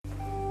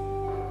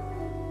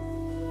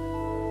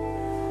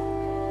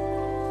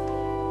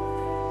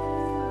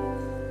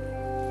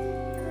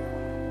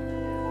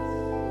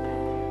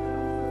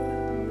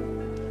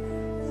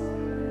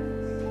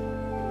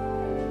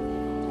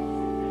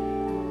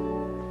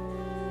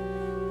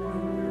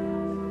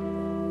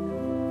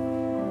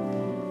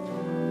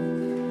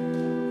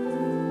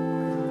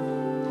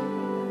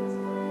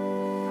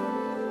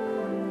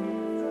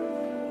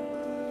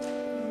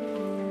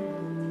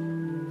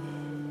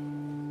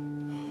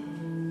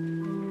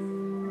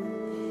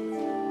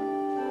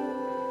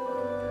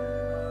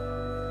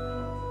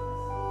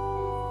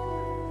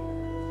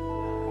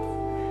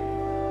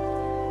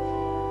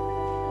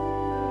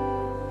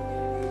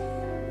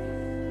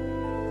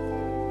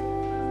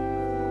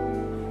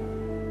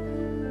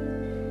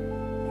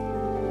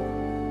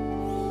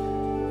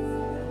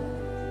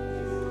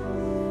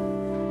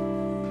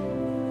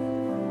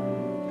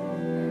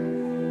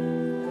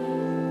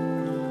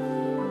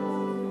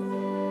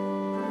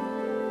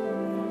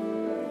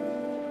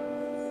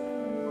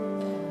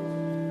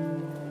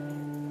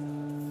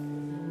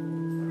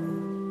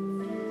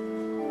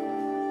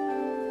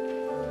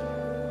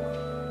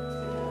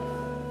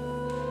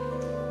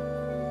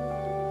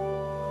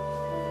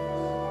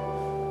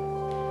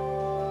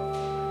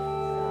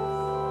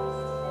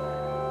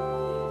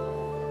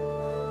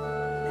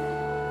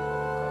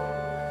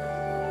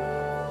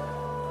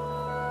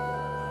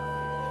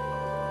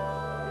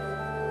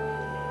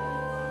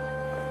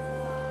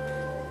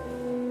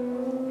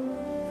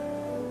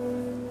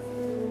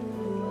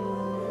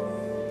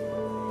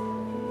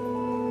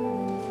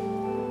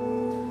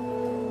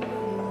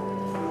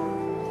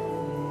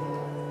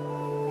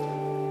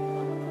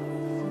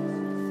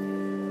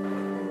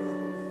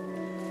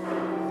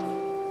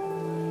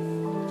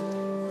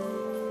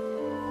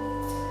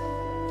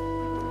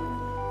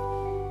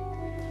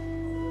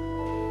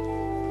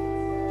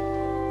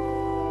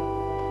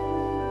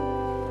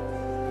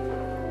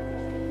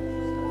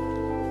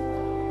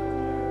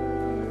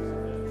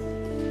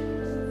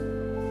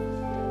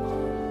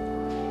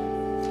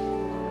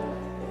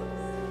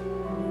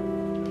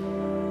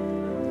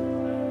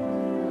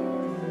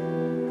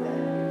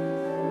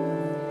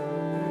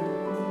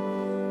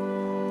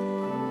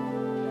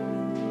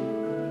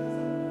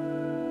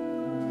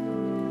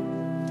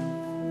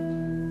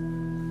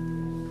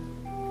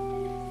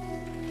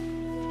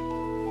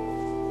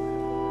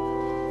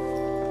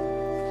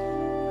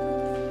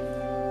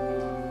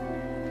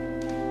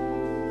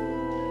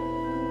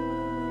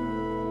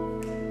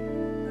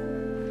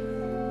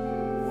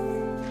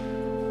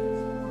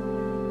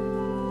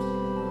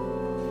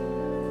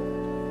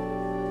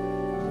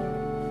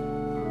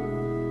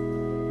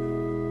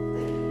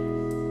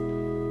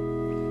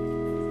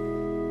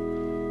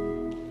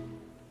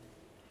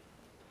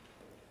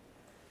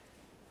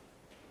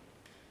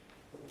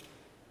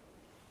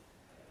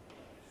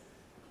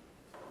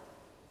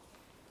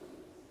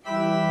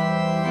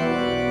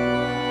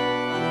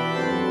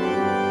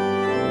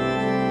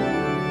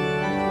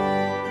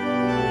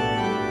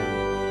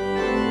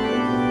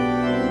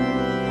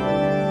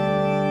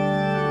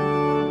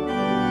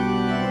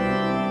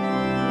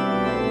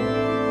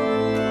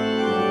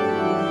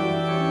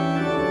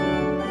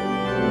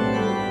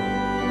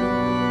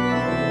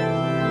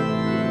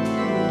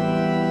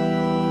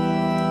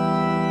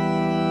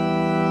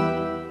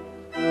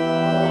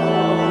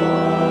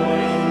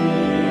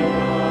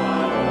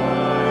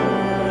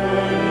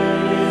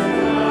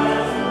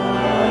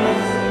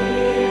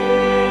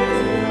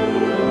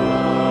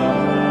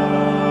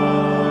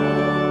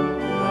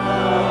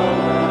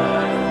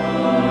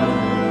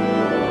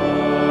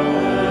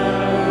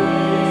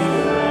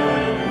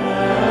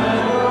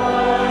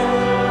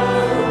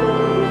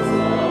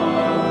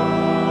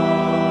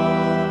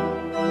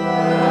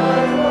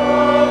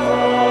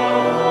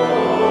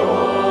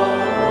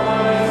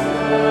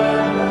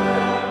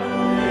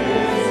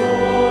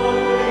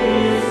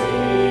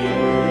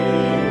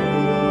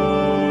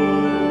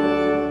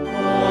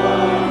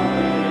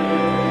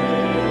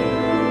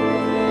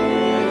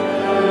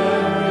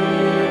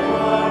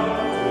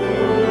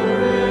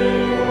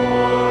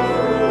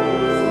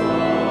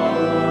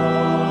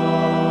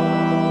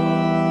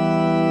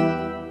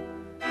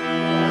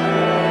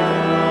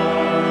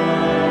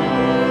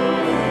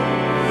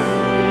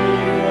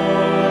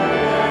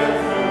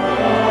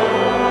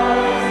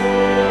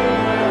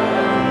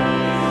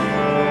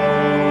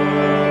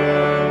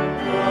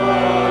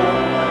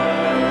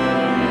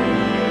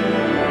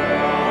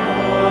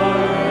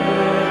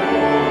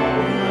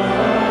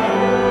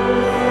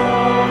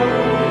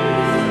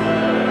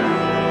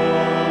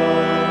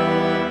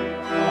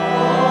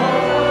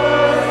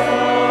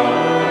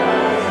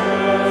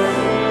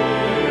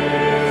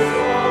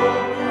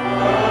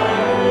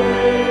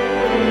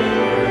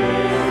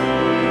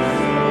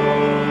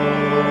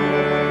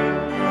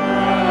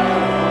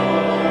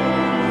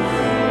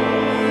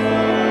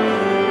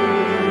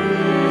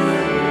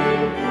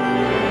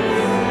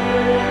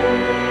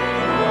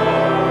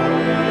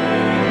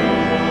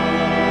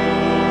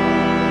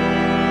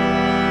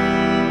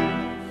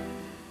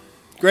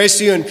Grace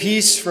to you and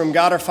peace from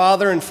God our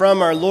Father and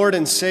from our Lord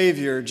and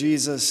Savior,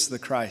 Jesus the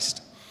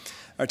Christ.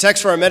 Our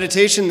text for our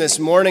meditation this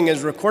morning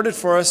is recorded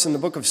for us in the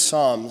book of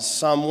Psalms,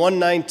 Psalm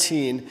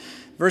 119,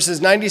 verses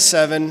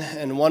 97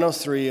 and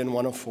 103 and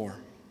 104.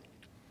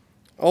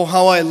 Oh,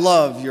 how I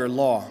love your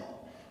law.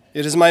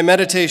 It is my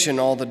meditation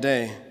all the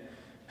day.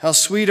 How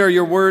sweet are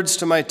your words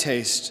to my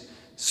taste,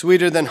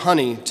 sweeter than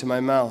honey to my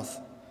mouth.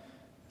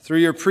 Through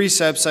your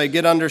precepts I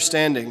get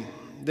understanding,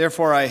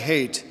 therefore I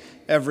hate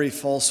every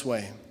false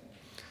way.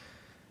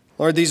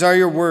 Lord, these are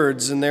your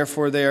words, and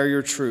therefore they are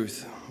your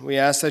truth. We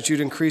ask that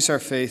you'd increase our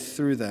faith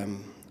through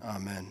them.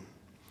 Amen.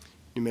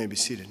 You may be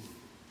seated.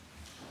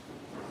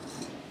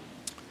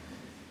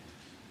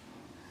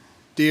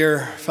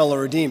 Dear fellow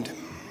redeemed,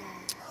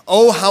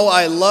 oh, how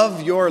I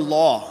love your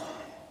law.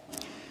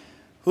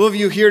 Who of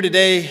you here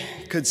today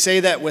could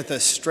say that with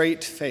a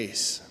straight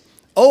face?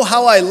 Oh,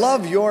 how I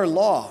love your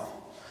law.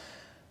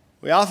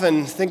 We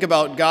often think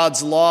about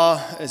God's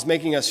law as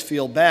making us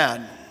feel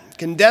bad,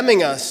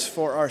 condemning us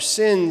for our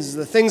sins,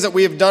 the things that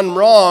we have done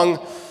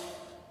wrong.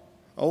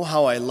 Oh,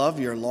 how I love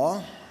your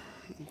law.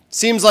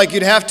 Seems like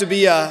you'd have to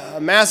be a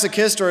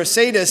masochist or a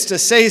sadist to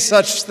say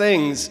such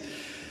things.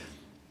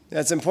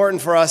 It's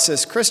important for us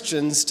as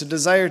Christians to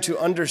desire to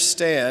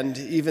understand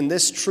even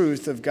this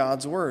truth of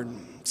God's word,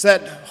 so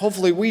that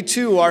hopefully we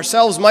too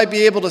ourselves might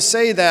be able to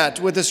say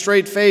that with a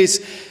straight face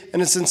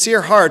and a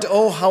sincere heart.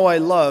 Oh, how I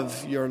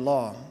love your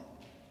law.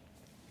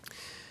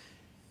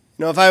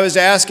 You know, if I was to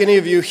ask any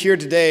of you here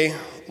today,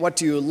 what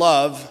do you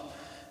love?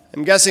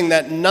 I'm guessing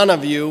that none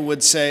of you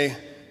would say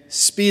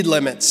speed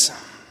limits.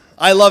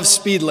 I love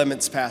speed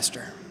limits,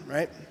 Pastor,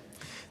 right?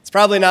 It's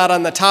probably not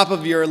on the top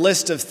of your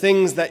list of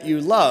things that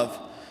you love.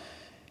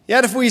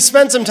 Yet if we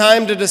spent some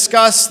time to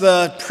discuss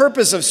the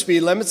purpose of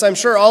speed limits, I'm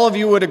sure all of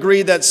you would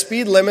agree that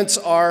speed limits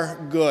are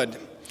good.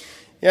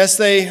 Yes,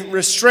 they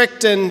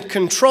restrict and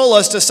control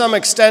us to some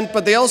extent,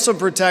 but they also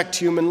protect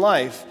human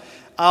life,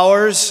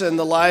 ours and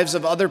the lives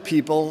of other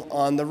people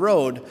on the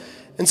road.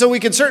 And so we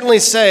could certainly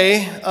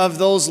say of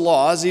those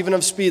laws, even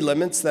of speed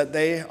limits, that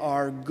they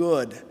are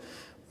good.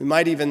 We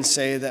might even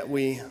say that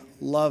we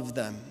love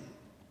them.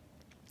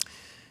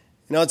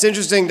 You know, it's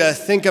interesting to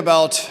think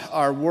about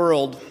our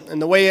world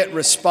and the way it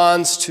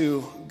responds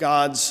to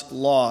God's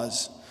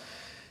laws.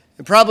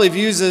 It probably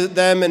views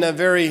them in a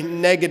very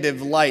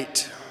negative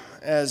light,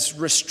 as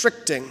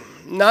restricting,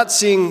 not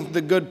seeing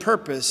the good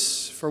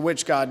purpose for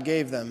which God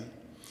gave them.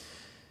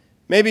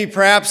 Maybe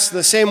perhaps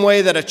the same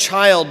way that a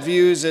child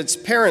views its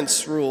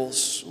parents'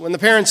 rules. When the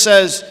parent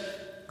says,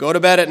 go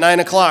to bed at 9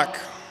 o'clock,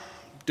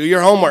 do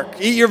your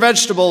homework, eat your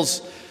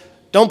vegetables,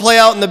 don't play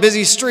out in the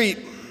busy street,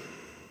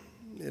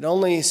 it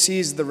only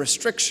sees the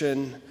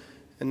restriction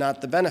and not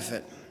the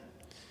benefit.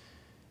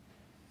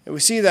 And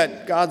we see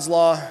that God's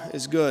law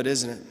is good,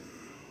 isn't it?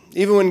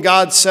 Even when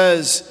God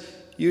says,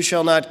 you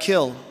shall not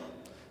kill,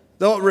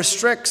 though it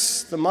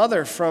restricts the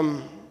mother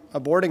from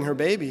aborting her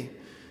baby,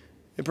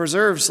 it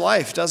preserves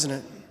life, doesn't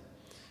it?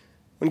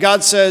 When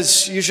God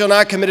says, you shall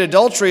not commit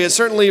adultery, it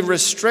certainly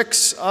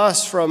restricts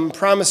us from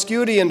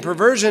promiscuity and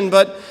perversion,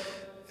 but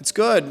it's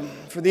good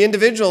for the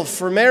individual,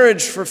 for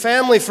marriage, for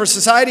family, for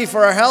society,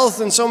 for our health,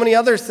 and so many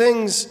other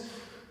things.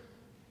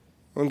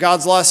 When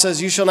God's law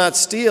says, you shall not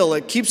steal,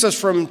 it keeps us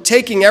from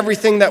taking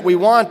everything that we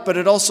want, but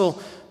it also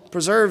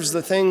preserves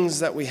the things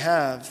that we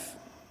have.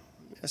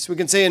 Yes, we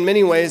can say in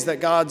many ways that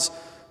God's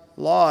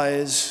law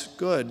is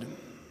good.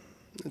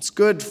 It's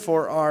good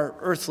for our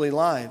earthly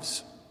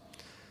lives.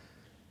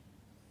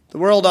 The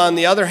world, on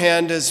the other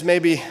hand, is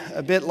maybe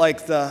a bit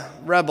like the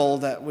rebel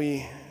that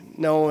we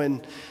know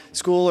in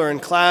school or in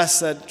class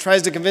that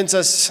tries to convince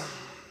us,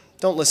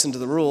 don't listen to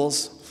the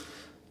rules.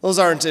 Those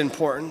aren't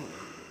important.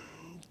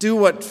 Do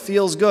what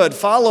feels good.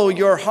 Follow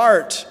your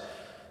heart.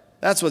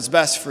 That's what's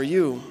best for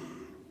you.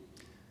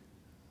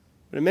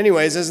 But in many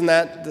ways, isn't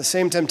that the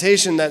same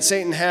temptation that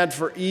Satan had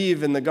for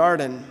Eve in the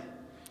garden?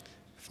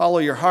 Follow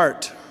your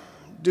heart.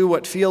 Do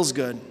what feels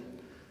good.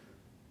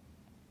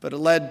 But it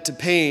led to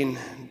pain,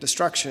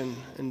 destruction,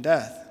 and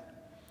death.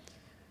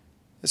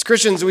 As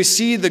Christians, we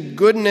see the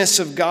goodness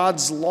of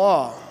God's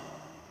law.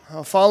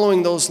 How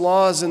following those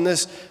laws in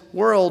this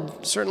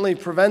world certainly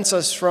prevents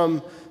us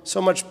from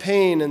so much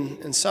pain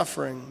and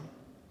suffering,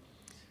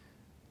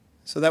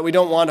 so that we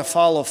don't want to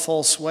follow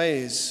false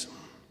ways.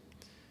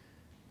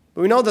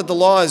 But we know that the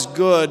law is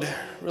good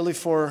really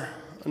for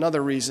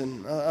another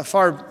reason, a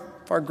far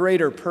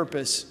greater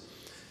purpose.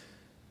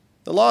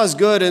 The law is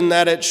good in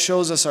that it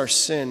shows us our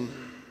sin.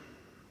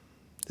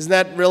 Isn't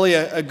that really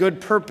a good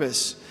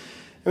purpose?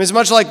 I mean, it's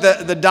much like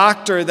the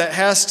doctor that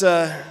has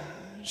to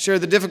share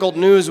the difficult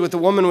news with a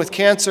woman with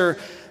cancer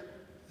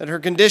that her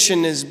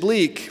condition is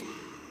bleak.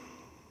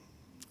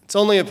 It's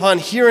only upon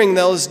hearing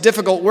those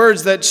difficult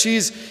words that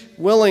she's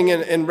willing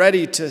and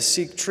ready to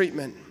seek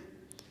treatment.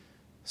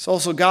 So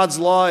also God's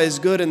law is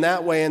good in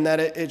that way, in that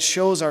it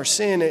shows our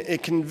sin.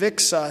 It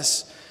convicts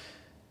us.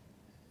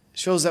 It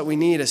shows that we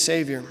need a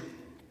Savior.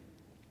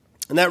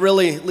 And that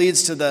really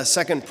leads to the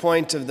second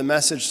point of the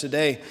message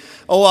today.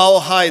 Oh,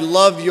 how I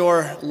love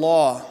your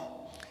law,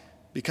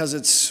 because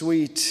it's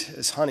sweet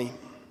as honey.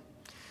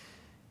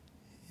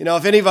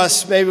 If any of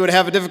us maybe would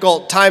have a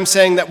difficult time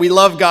saying that we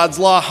love God's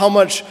law, how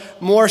much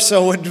more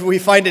so would we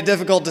find it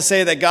difficult to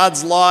say that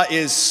God's law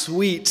is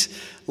sweet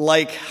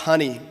like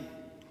honey?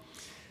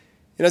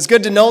 It's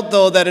good to note,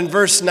 though, that in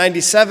verse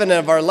 97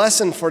 of our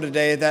lesson for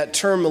today, that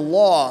term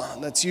law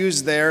that's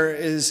used there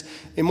is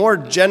a more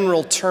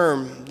general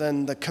term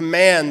than the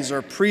commands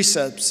or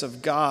precepts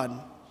of God.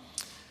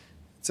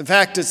 In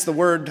fact, it's the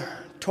word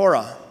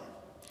Torah.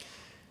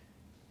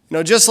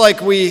 Just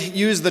like we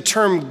use the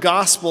term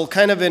gospel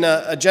kind of in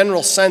a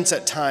general sense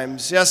at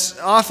times. Yes,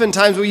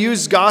 oftentimes we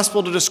use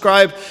gospel to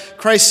describe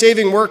Christ's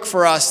saving work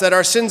for us, that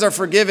our sins are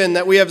forgiven,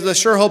 that we have the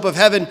sure hope of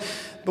heaven.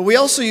 But we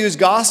also use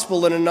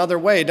gospel in another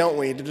way, don't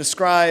we, to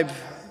describe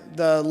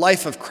the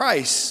life of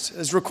Christ,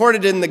 as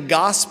recorded in the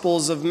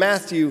Gospels of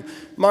Matthew,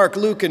 Mark,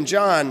 Luke, and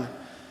John.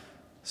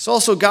 So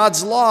also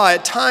God's law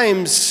at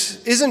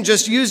times isn't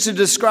just used to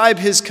describe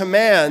his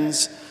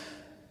commands,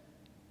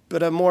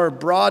 but a more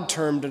broad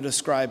term to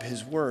describe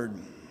his word.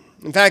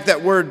 In fact,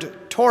 that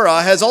word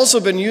Torah has also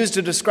been used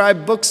to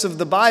describe books of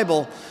the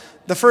Bible,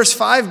 the first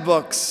 5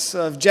 books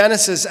of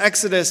Genesis,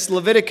 Exodus,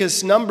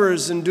 Leviticus,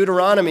 Numbers, and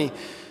Deuteronomy.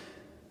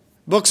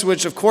 Books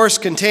which, of course,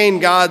 contain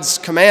God's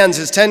commands,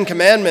 his 10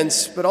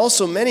 commandments, but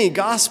also many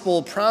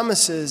gospel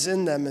promises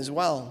in them as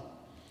well.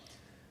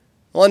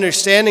 Well,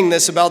 understanding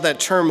this about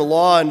that term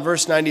law in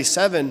verse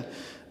 97,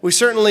 we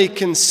certainly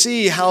can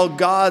see how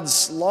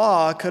God's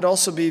law could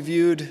also be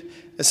viewed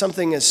as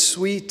something as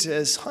sweet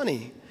as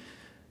honey,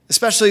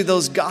 especially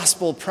those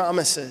gospel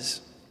promises.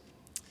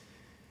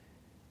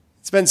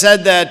 It's been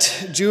said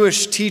that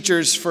Jewish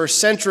teachers for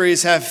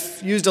centuries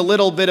have used a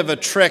little bit of a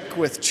trick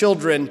with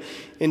children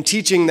in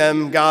teaching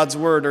them God's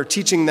word or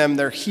teaching them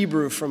their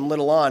Hebrew from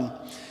little on.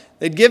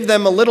 They'd give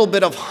them a little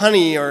bit of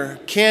honey or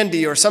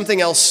candy or something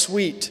else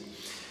sweet.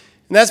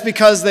 And that's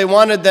because they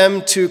wanted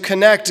them to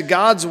connect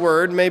God's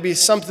word, maybe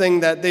something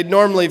that they'd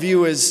normally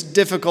view as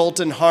difficult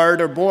and hard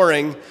or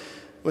boring,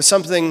 with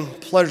something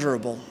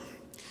pleasurable.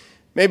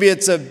 Maybe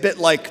it's a bit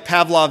like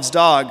Pavlov's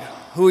dog,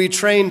 who he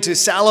trained to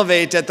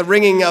salivate at the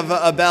ringing of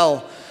a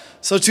bell.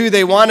 So too,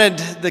 they wanted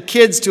the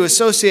kids to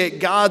associate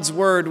God's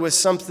word with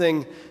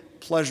something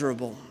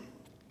pleasurable.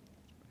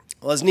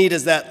 Well, as neat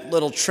as that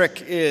little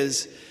trick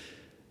is,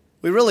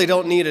 we really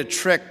don't need a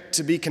trick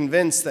to be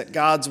convinced that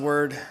God's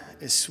word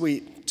is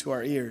sweet to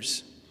our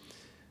ears.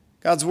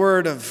 God's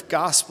word of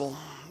gospel,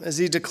 as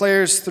he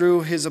declares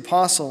through his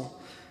apostle,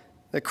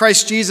 that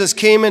Christ Jesus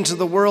came into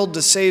the world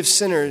to save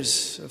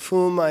sinners, of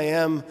whom I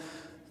am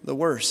the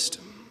worst.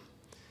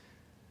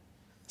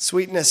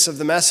 Sweetness of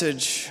the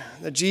message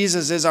that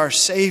Jesus is our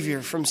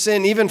Savior from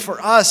sin, even for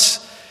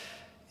us.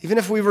 Even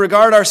if we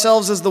regard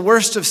ourselves as the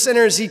worst of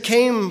sinners, he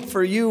came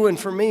for you and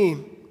for me.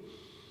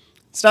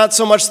 It's not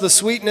so much the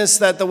sweetness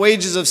that the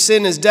wages of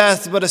sin is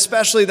death, but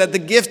especially that the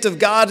gift of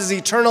God is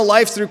eternal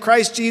life through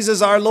Christ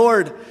Jesus our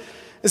Lord.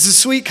 It's a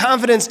sweet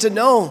confidence to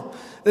know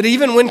that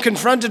even when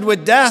confronted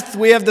with death,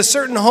 we have the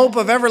certain hope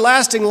of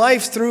everlasting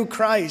life through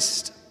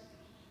Christ.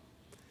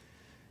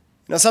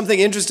 Now, something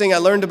interesting I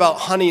learned about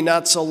honey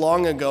not so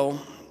long ago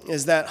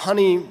is that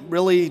honey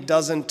really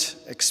doesn't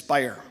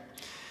expire.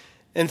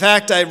 In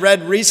fact, I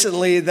read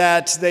recently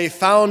that they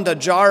found a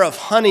jar of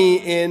honey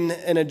in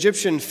an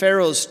Egyptian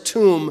pharaoh's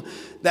tomb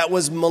that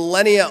was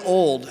millennia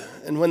old,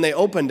 and when they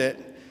opened it,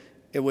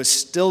 it was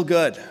still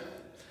good.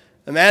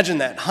 Imagine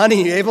that,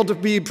 honey able to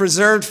be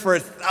preserved for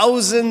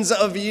thousands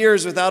of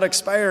years without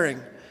expiring.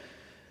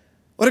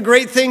 What a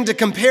great thing to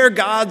compare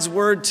God's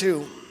word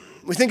to.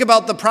 We think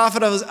about the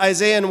prophet of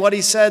Isaiah and what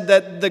he said,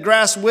 that the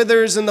grass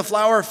withers and the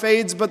flower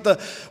fades, but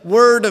the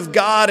word of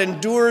God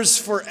endures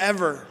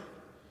forever.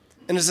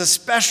 And is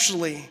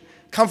especially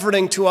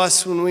comforting to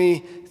us when we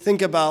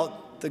think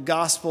about the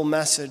gospel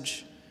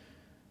message.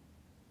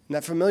 And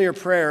that familiar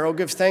prayer, oh,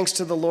 give thanks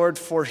to the Lord,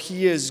 for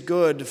he is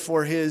good,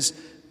 for his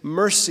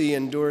mercy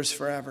endures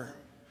forever.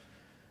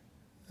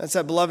 That's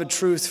that beloved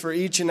truth for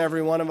each and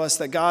every one of us,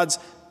 that God's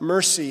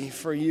mercy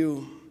for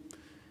you,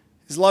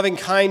 his loving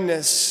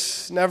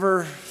kindness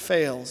never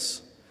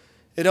fails.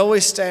 It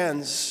always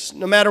stands.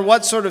 No matter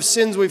what sort of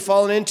sins we've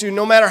fallen into,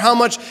 no matter how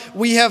much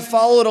we have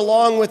followed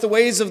along with the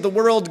ways of the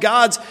world,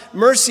 God's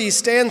mercy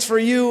stands for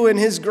you in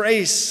his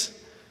grace.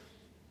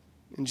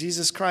 In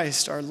Jesus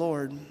Christ, our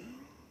Lord.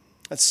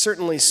 That's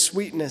certainly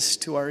sweetness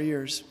to our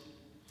ears.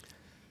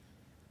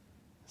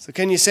 So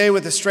can you say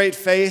with a straight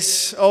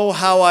face, oh,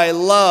 how I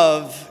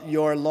love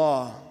your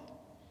law?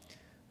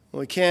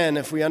 Well, we can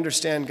if we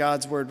understand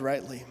God's word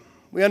rightly.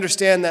 We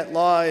understand that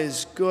law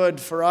is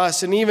good for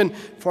us and even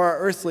for our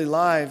earthly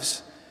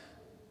lives.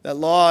 That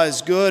law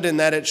is good in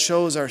that it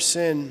shows our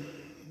sin,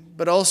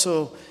 but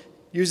also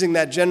using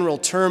that general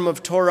term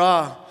of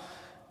Torah,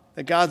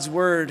 that God's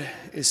word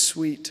is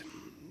sweet,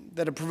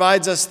 that it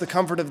provides us the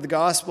comfort of the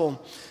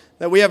gospel,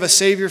 that we have a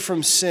Savior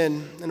from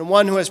sin and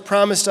one who has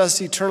promised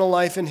us eternal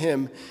life in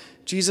him,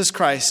 Jesus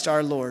Christ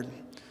our Lord.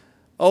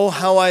 Oh,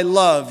 how I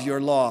love your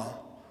law.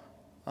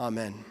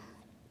 Amen.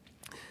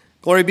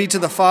 Glory be to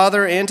the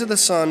Father, and to the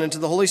Son, and to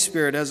the Holy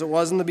Spirit, as it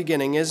was in the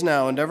beginning, is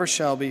now, and ever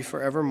shall be,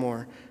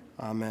 forevermore.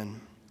 Amen.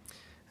 I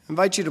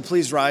invite you to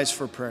please rise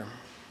for prayer.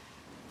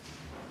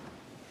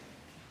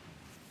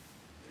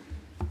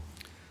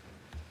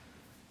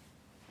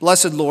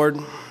 Blessed Lord,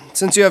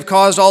 since you have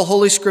caused all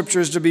holy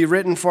scriptures to be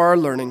written for our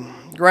learning,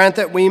 grant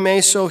that we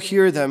may so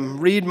hear them,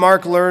 read,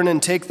 mark, learn,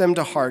 and take them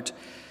to heart,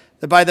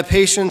 that by the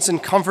patience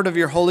and comfort of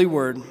your holy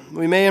word,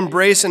 we may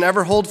embrace and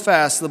ever hold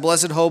fast the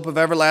blessed hope of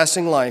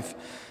everlasting life,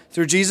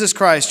 through Jesus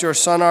Christ, your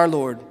Son, our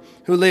Lord,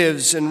 who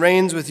lives and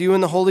reigns with you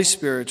in the Holy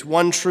Spirit,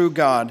 one true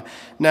God,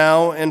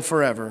 now and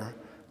forever.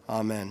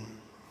 Amen.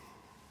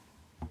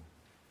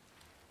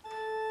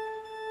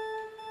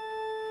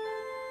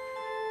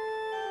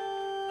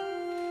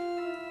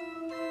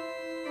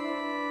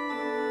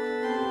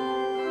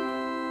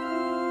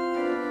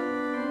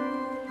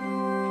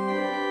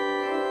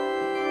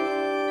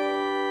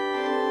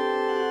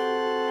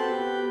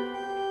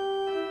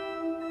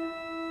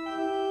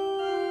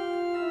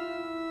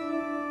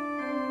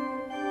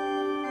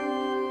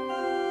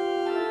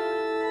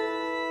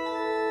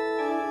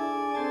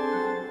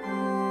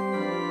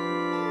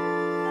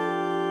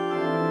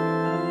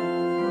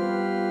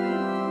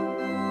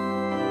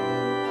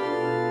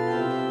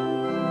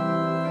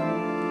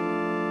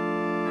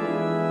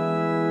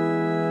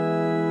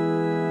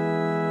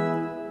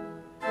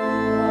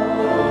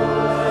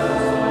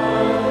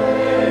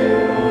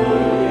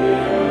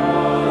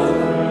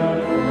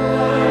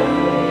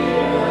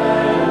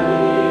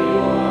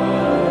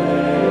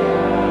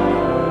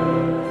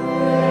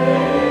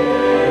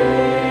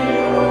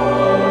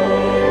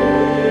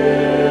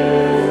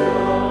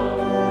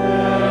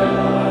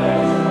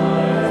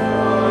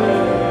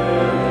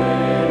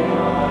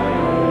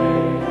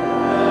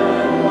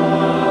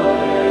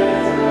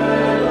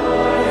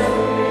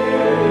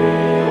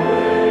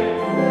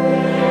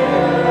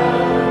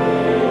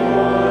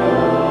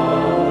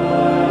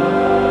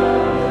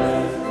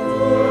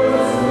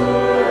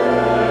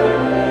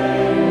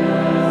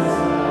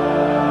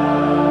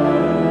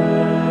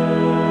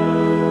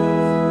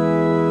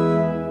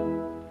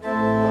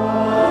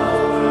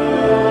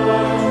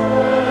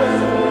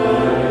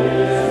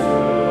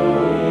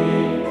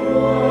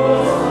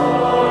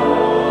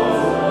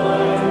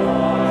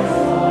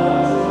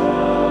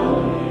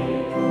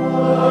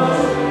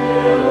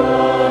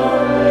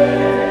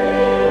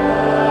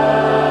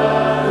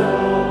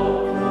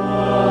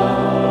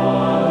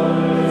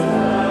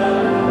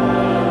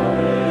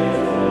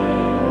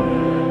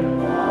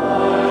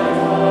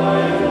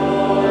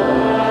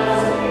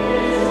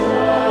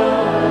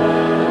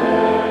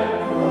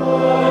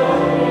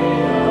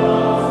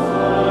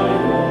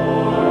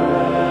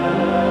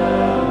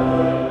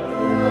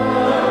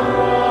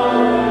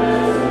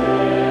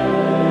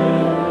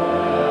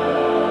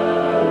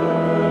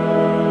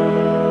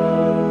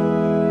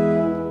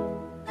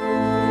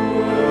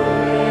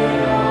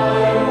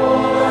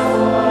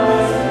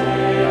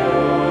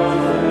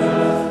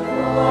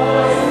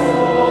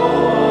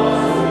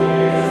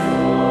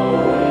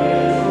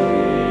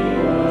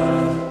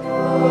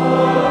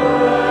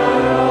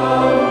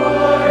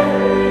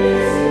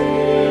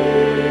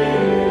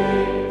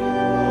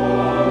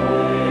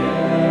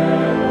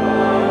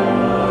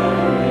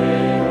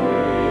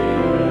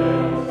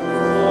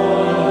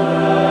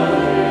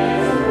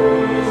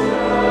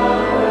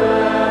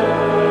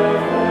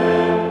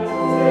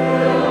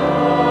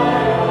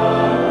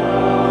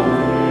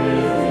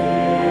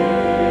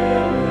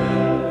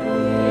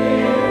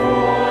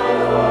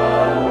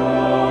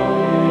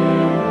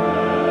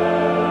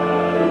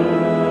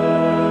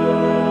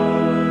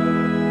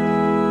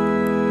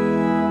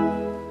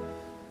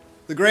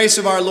 The grace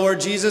of our Lord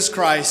Jesus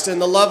Christ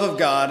and the love of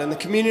God and the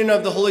communion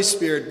of the Holy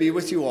Spirit be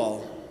with you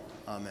all.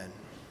 Amen.